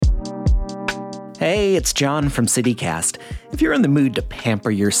Hey, it's John from CityCast. If you're in the mood to pamper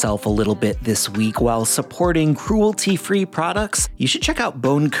yourself a little bit this week while supporting cruelty-free products, you should check out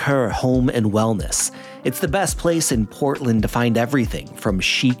Bon Cœur Home and Wellness. It's the best place in Portland to find everything from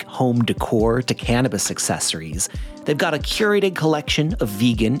chic home decor to cannabis accessories. They've got a curated collection of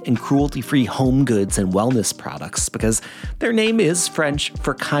vegan and cruelty-free home goods and wellness products because their name is French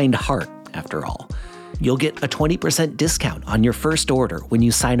for kind heart, after all. You'll get a 20% discount on your first order when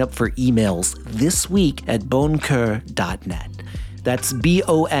you sign up for emails this week at boncoeur.net. That's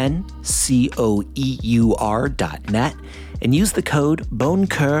BONCOEUR.net and use the code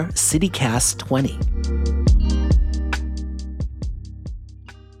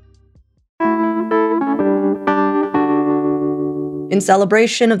BonCoeurCityCast20. In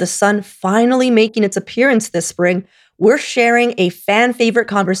celebration of the sun finally making its appearance this spring, we're sharing a fan-favorite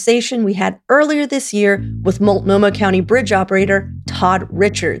conversation we had earlier this year with Multnomah County Bridge operator Todd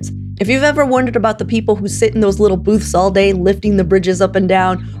Richards. If you've ever wondered about the people who sit in those little booths all day lifting the bridges up and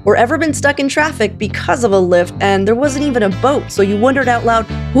down, or ever been stuck in traffic because of a lift and there wasn't even a boat, so you wondered out loud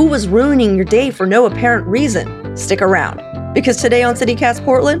who was ruining your day for no apparent reason, stick around. Because today on CityCast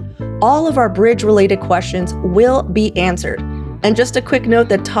Portland, all of our bridge-related questions will be answered. And just a quick note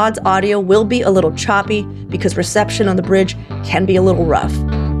that Todd's audio will be a little choppy because reception on the bridge can be a little rough.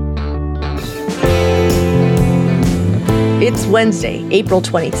 It's Wednesday, April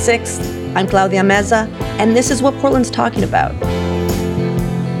 26th. I'm Claudia Meza, and this is what Portland's talking about.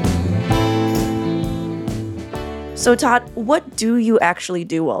 So Todd, what do you actually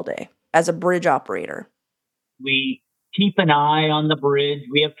do all day as a bridge operator? We keep an eye on the bridge.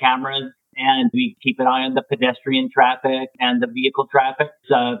 We have cameras. And we keep an eye on the pedestrian traffic and the vehicle traffic.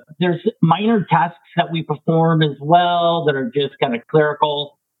 There's minor tasks that we perform as well that are just kind of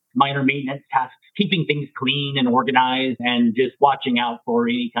clerical, minor maintenance tasks, keeping things clean and organized and just watching out for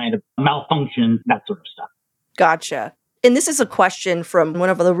any kind of malfunction, that sort of stuff. Gotcha. And this is a question from one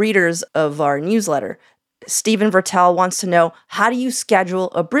of the readers of our newsletter. Stephen Vertel wants to know, how do you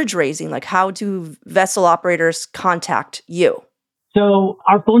schedule a bridge raising? Like, how do vessel operators contact you? So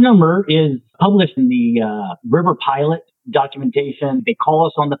our phone number is published in the River Pilot documentation. They call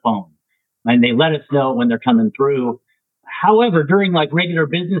us on the phone and they let us know when they're coming through. However, during like regular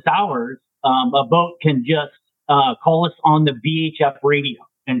business hours, a boat can just call us on the VHF radio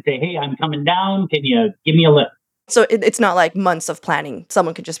and say, hey, I'm coming down. Can you give me a lift? So it's not like months of planning.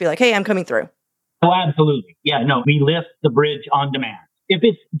 Someone could just be like, hey, I'm coming through. Oh, absolutely. Yeah, no, we lift the bridge on demand. If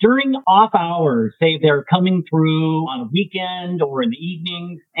it's during off hours, say they're coming through on a weekend or in the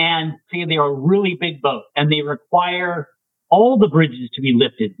evenings, and say they are a really big boat and they require all the bridges to be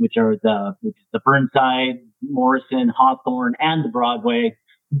lifted, which is the Burnside, Morrison, Hawthorne, and the Broadway,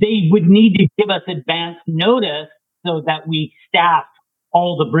 they would need to give us advance notice so that we staff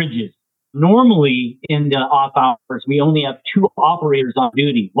all the bridges. Normally, in the off hours, we only have two operators on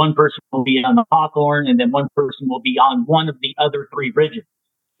duty. One person will be on the Hawthorne, and then one person will be on one of the other three bridges.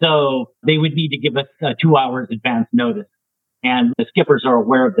 So they would need to give us 2 hours advance notice. And the skippers are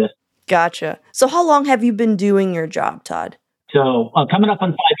aware of this. Gotcha. So how long have you been doing your job, Todd? So coming up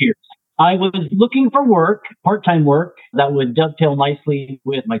on 5 years. I was looking for work, part-time work, that would dovetail nicely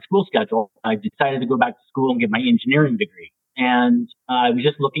with my school schedule. I decided to go back to school and get my engineering degree. And I was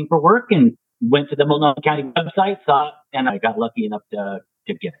just looking for work and went to the Multnomah County website, saw it, and I got lucky enough to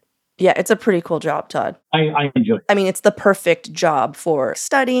get it. Yeah, it's a pretty cool job, Todd. I enjoy it. I mean, it's the perfect job for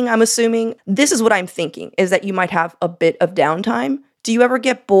studying, I'm assuming. This is what I'm thinking, is that you might have a bit of downtime. Do you ever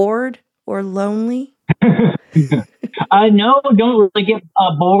get bored or lonely? No, don't really get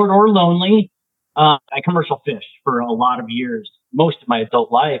bored or lonely. I commercial fish for a lot of years, most of my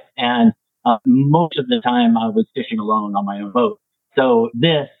adult life. And most of the time I was fishing alone on my own boat. So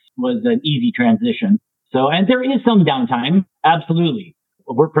this was an easy transition. So, and there is some downtime. Absolutely.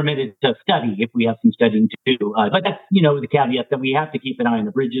 We're permitted to study if we have some studying to do. But that's, the caveat that we have to keep an eye on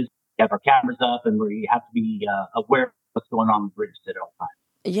the bridges, have our cameras up, and we have to be aware of what's going on the bridges at all times.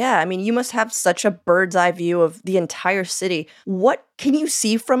 Yeah, I mean, you must have such a bird's eye view of the entire city. What can you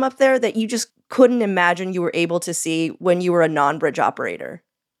see from up there that you just couldn't imagine you were able to see when you were a non-bridge operator?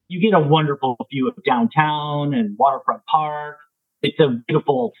 You get a wonderful view of downtown and Waterfront Park. It's a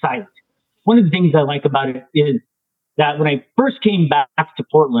beautiful sight. One of the things I like about it is that when I first came back to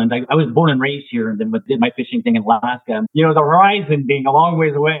Portland, I was born and raised here and then did my fishing thing in Alaska, the horizon being a long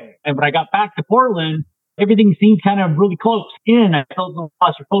ways away. And when I got back to Portland, everything seemed kind of really close in. I felt a little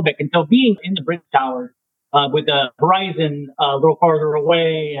claustrophobic. And so being in the bridge tower with the horizon a little farther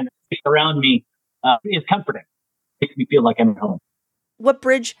away and fish around me is comforting. It makes me feel like I'm at home. What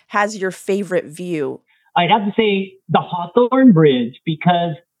bridge has your favorite view? I'd have to say the Hawthorne Bridge,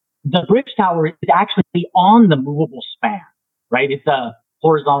 because The bridge tower is actually on the movable span, right? It's a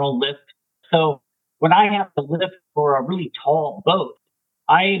horizontal lift. So when I have to lift for a really tall boat,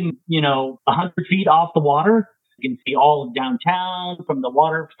 I'm, 100 feet off the water. You can see all of downtown from the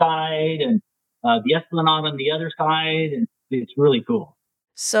water side and the Esplanade on the other side. And it's really cool.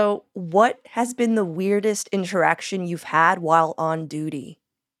 So, what has been the weirdest interaction you've had while on duty?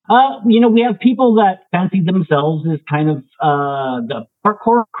 We have people that fancy themselves as kind of the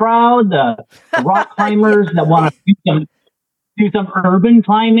parkour crowd, the rock climbers that want to do some urban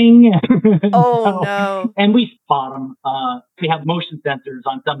climbing. Oh, no. And we spot them. We have motion sensors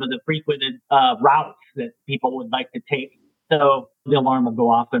on some of the frequented routes that people would like to take. So the alarm will go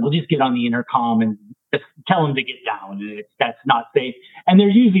off and we'll just get on the intercom and just tell them to get down. That's not safe. And they're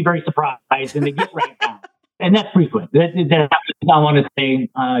usually very surprised and they get right down. And that's frequent. I want to say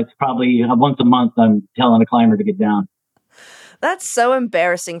it's probably once a month I'm telling a climber to get down. That's so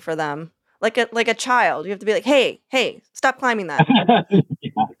embarrassing for them. Like a child. You have to be like, hey, stop climbing that.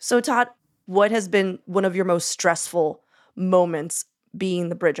 Yeah. So Todd, what has been one of your most stressful moments being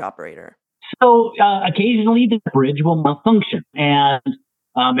the bridge operator? So occasionally the bridge will malfunction and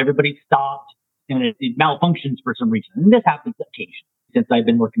everybody stopped and it malfunctions for some reason. And this happens occasionally. Since I've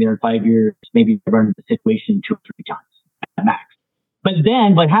been working there in 5 years, maybe I've run into the situation 2 or 3 times at max. But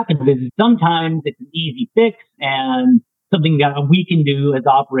then what happens is sometimes it's an easy fix and something that we can do as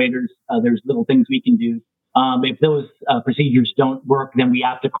operators. There's little things we can do. If those procedures don't work, then we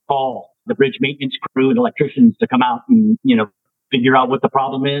have to call the bridge maintenance crew and electricians to come out and, figure out what the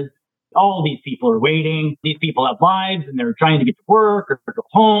problem is. All these people are waiting. These people have lives and they're trying to get to work or go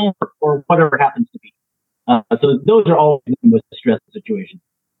home or whatever it happens to be. So those are all the most stressful situations.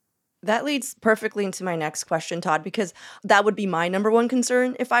 That leads perfectly into my next question, Todd, because that would be my number one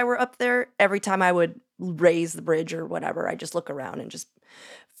concern if I were up there. Every time I would raise the bridge or whatever, I just look around and just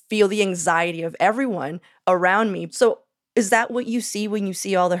feel the anxiety of everyone around me. So is that what you see when you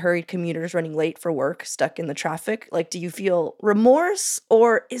see all the hurried commuters running late for work, stuck in the traffic? Like, do you feel remorse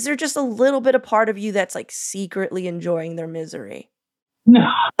or is there just a little bit of part of you that's like secretly enjoying their misery?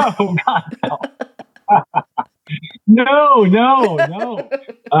 No, God, no. No.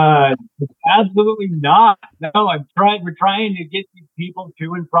 Absolutely not. No, we're trying to get these people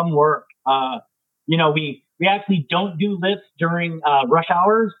to and from work. We actually don't do lifts during rush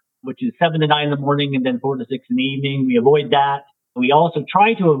hours, which is 7 to 9 in the morning and then 4 to 6 in the evening. We avoid that. We also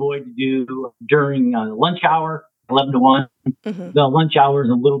try to avoid to do during lunch hour, 11 to 1. Mm-hmm. The lunch hour is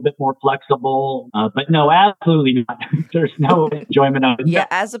a little bit more flexible, but no, absolutely not. There's no enjoyment of it. Yeah,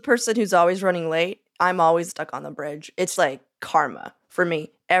 as a person who's always running late, I'm always stuck on the bridge. It's like karma for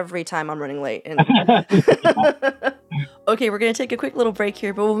me every time I'm running late. And Okay, we're going to take a quick little break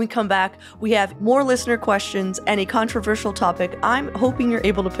here, but when we come back, we have more listener questions and a controversial topic I'm hoping you're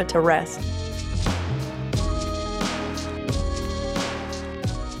able to put to rest.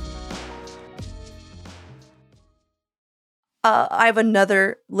 I have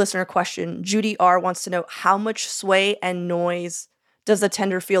another listener question. Judy R. wants to know how much sway and noise does the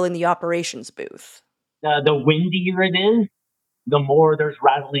tender feel in the operations booth? The windier it is, the more there's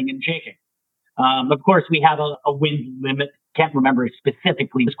rattling and shaking. Of course, we have a wind limit. Can't remember it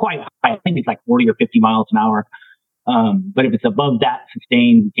specifically. It's quite high. I think it's like 40 or 50 miles an hour. But if it's above that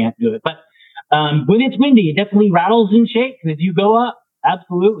sustained, we can't do it. But when it's windy, it definitely rattles and shakes as you go up.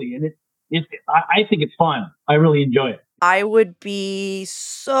 Absolutely. And I think it's fun. I really enjoy it. I would be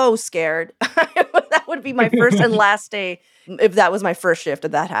so scared. That would be my first and last day if that was my first shift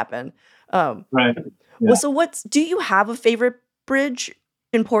if that happened. Right. Yeah. Well, so do you have a favorite bridge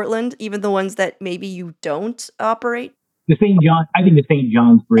in Portland, even the ones that maybe you don't operate? I think the St.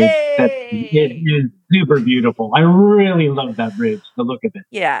 John's Bridge is super beautiful. I really love that bridge, the look of it.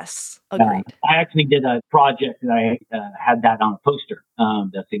 Yes, agreed. I actually did a project that I had that on a poster,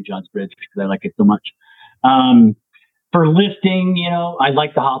 that St. John's Bridge, because I like it so much. For lifting, I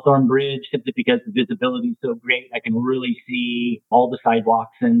like the Hawthorne Bridge simply because the visibility is so great. I can really see all the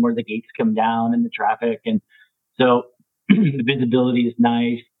sidewalks and where the gates come down and the traffic. And so the visibility is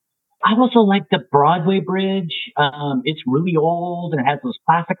nice. I also like the Broadway Bridge. It's really old and it has those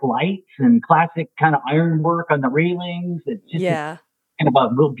classic lights and classic kind of ironwork on the railings. It's just kind of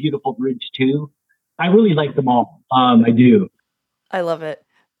a real beautiful bridge too. I really like them all. I do. I love it.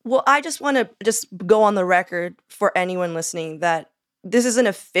 Well, I just want to go on the record for anyone listening that this is an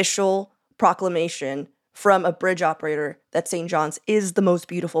official proclamation from a bridge operator that St. John's is the most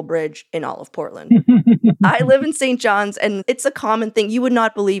beautiful bridge in all of Portland. I live in St. John's, and it's a common thing. You would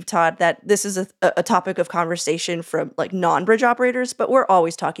not believe, Todd, that this is a topic of conversation from like non-bridge operators, but we're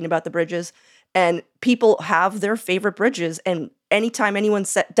always talking about the bridges, and people have their favorite bridges, and anytime anyone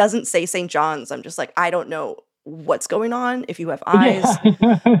doesn't say St. John's, I'm just like, I don't know what's going on, if you have eyes.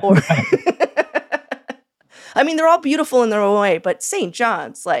 Or I mean, they're all beautiful in their own way, but St.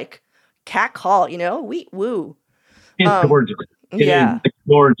 John's, like, cat call, woo. It's gorgeous. It yeah. is a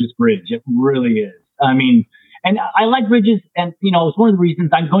gorgeous bridge. It really is. I mean, and I like bridges, and it's one of the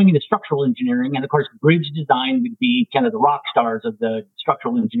reasons I'm going into structural engineering, and of course, bridge design would be kind of the rock stars of the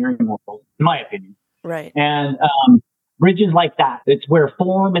structural engineering world, in my opinion. Right. And bridges like that, it's where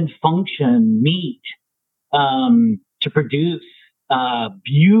form and function meet to produce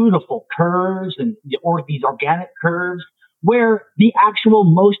beautiful curves or these organic curves, where the actual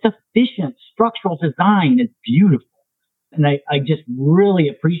most efficient structural design is beautiful. And I just really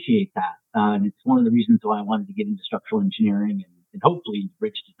appreciate that. And it's one of the reasons why I wanted to get into structural engineering and hopefully into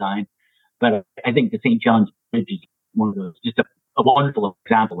bridge design. But I think the St. John's Bridge is one of those, just a wonderful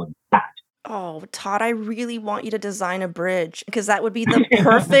example of that. Oh, Todd, I really want you to design a bridge, because that would be the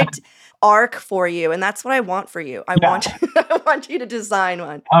perfect arc for you. And that's what I want for you. I want you to design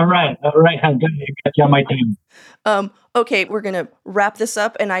one. All right. I'm going to get you on my team. Okay, we're going to wrap this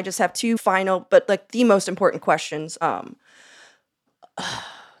up. And I just have two final, but like the most important questions.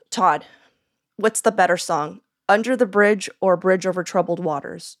 Todd, what's the better song? Under the Bridge or Bridge Over Troubled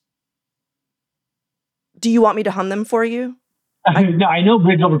Waters? Do you want me to hum them for you? No, I know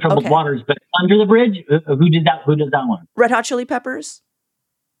Bridge Over Troubled Waters, but Under the Bridge, who did that? Who does that one? Red Hot Chili Peppers.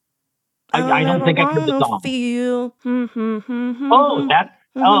 I don't think I heard the song. Feel.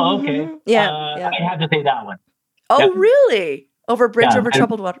 Okay. Yeah, I had to say that one. Oh, Definitely. Really? Over Bridge Over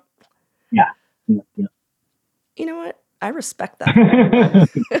Troubled Water. Yeah. You know what? I respect that.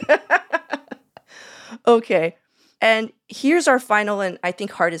 Okay. And here's our final and I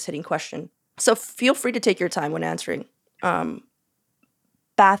think hardest hitting question. So feel free to take your time when answering.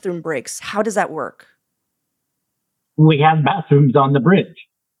 Bathroom breaks. How does that work? We have bathrooms on the bridge.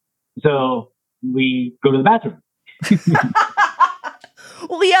 So we go to the bathroom.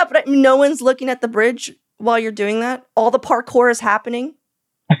 Well, yeah, but no one's looking at the bridge while you're doing that. All the parkour is happening.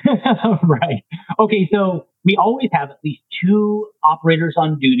 Right. Okay, so we always have at least two operators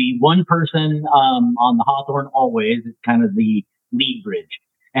on duty. One person on the Hawthorne always is kind of the lead bridge.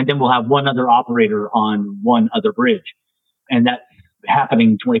 And then we'll have one other operator on one other bridge. And that's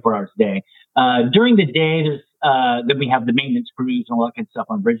happening 24 hours a day. During the day, there's then we have the maintenance crews and all that kind of stuff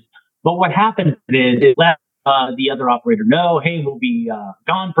on bridges. But what happens is it lets the other operator know, hey, we'll be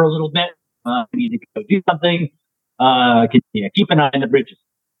gone for a little bit. We need to go do something. Keep an eye on the bridges.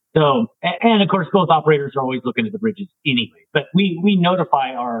 So, and of course, both operators are always looking at the bridges anyway. But we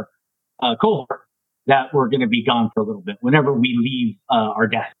notify our cohort that we're going to be gone for a little bit whenever we leave our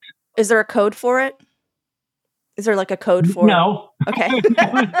desks. Is there a code for it? Is there like a code for No. it? Okay.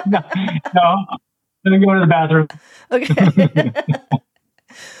 No. Let me go to the bathroom. Okay.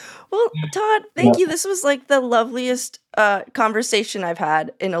 Well, Todd, thank you. This was like the loveliest conversation I've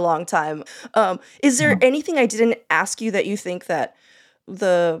had in a long time. Is there anything I didn't ask you that you think that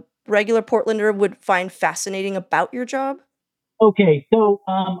the regular Portlander would find fascinating about your job? Okay, so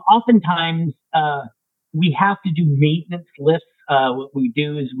oftentimes we have to do maintenance lifts. What we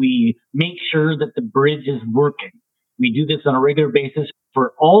do is we make sure that the bridge is working. We do this on a regular basis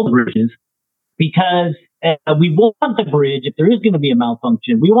for all the bridges because we want the bridge, if there is going to be a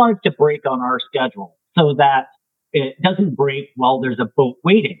malfunction, we want it to break on our schedule so that it doesn't break while there's a boat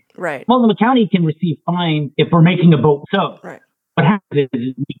waiting. Right. Multnomah County can receive fines if we're making a boat so. Right. What happens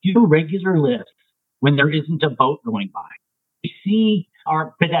is we do regular lifts when there isn't a boat going by. We see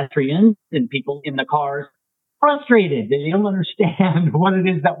our pedestrians and people in the cars frustrated. They don't understand what it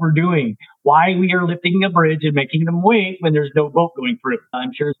is that we're doing, why we are lifting a bridge and making them wait when there's no boat going through.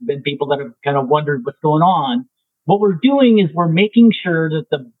 I'm sure there's been people that have kind of wondered what's going on. What we're doing is we're making sure that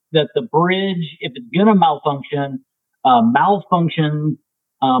the bridge, if it's going to malfunction, malfunctions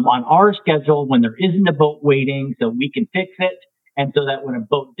on our schedule when there isn't a boat waiting so we can fix it. And so that when a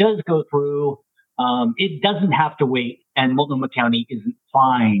boat does go through, it doesn't have to wait and Multnomah County isn't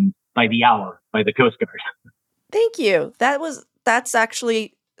fined by the hour by the Coast Guard. Thank you. That's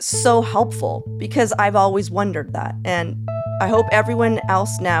actually so helpful because I've always wondered that. And I hope everyone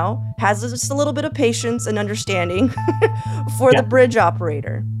else now has just a little bit of patience and understanding for the bridge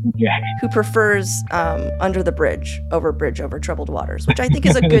operator who prefers under the bridge over troubled waters, which I think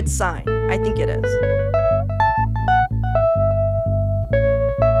is a good sign. I think it is.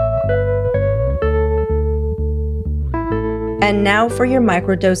 And now for your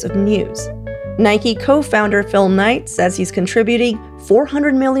microdose of news. Nike co-founder Phil Knight says he's contributing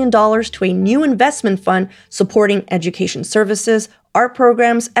 $400 million to a new investment fund supporting education services art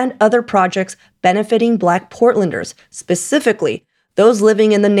programs, and other projects benefiting Black Portlanders, specifically those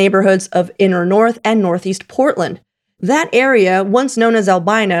living in the neighborhoods of Inner North and Northeast Portland. That area, once known as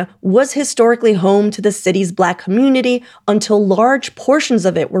Albina, was historically home to the city's Black community until large portions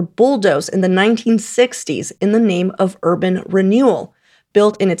of it were bulldozed in the 1960s in the name of urban renewal.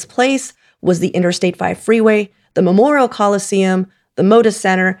 Built in its place was the Interstate 5 freeway, the Memorial Coliseum, the Moda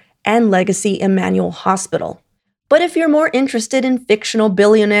Center, and Legacy Emmanuel Hospital. But if you're more interested in fictional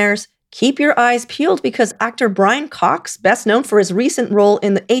billionaires, keep your eyes peeled because actor Brian Cox, best known for his recent role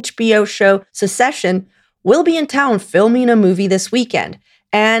in the HBO show Succession, will be in town filming a movie this weekend,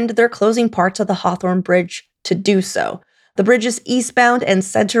 and they're closing parts of the Hawthorne Bridge to do so. The bridge's eastbound and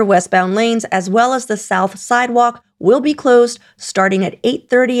center westbound lanes, as well as the south sidewalk, will be closed starting at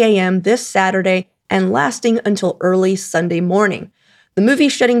 8:30 a.m. this Saturday and lasting until early Sunday morning. The movie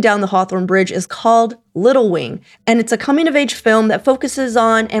shutting down the Hawthorne Bridge is called Little Wing, and it's a coming-of-age film that focuses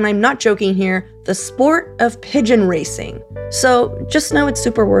on, and I'm not joking here, the sport of pigeon racing. So just know it's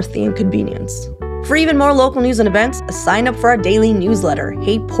super worth the inconvenience. For even more local news and events, sign up for our daily newsletter,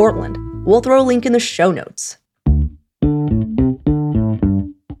 Hey Portland. We'll throw a link in the show notes.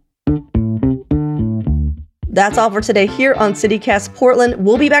 That's all for today here on CityCast Portland.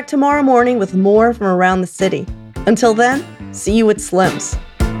 We'll be back tomorrow morning with more from around the city. Until then, see you at Slim's.